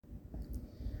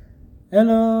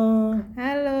Halo,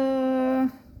 Halo.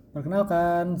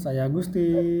 perkenalkan saya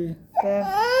Gusti.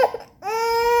 Hai.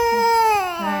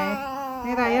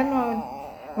 Ini Ryan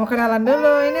mau kenalan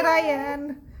dulu. Ini Ryan.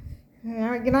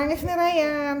 Lagi nangis nih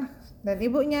Ryan. Dan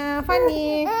ibunya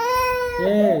Fanny.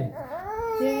 Yeay,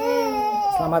 Yeay.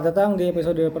 selamat datang di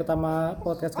episode pertama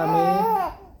podcast kami.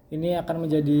 Ini akan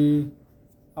menjadi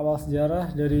awal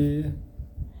sejarah dari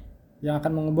yang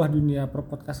akan mengubah dunia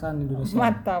perpodcastan Indonesia.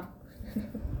 Mantap.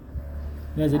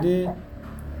 Ya, jadi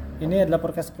ini adalah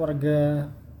podcast keluarga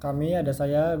kami. Ada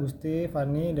saya, Gusti,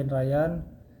 Fanny, dan Ryan.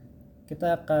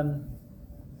 Kita akan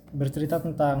bercerita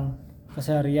tentang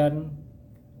keseharian,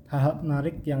 hal-hal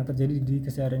menarik yang terjadi di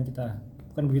keseharian kita.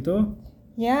 Bukan begitu?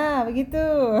 Ya, begitu.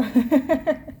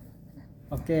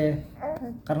 Oke,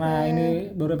 karena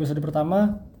ini baru episode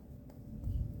pertama,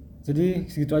 jadi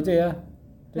segitu aja ya.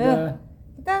 Dadah.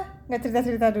 Kita nggak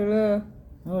cerita-cerita dulu.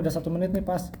 Oh, udah 1 menit nih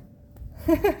pas.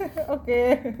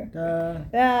 Oke. Dah.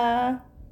 Dah.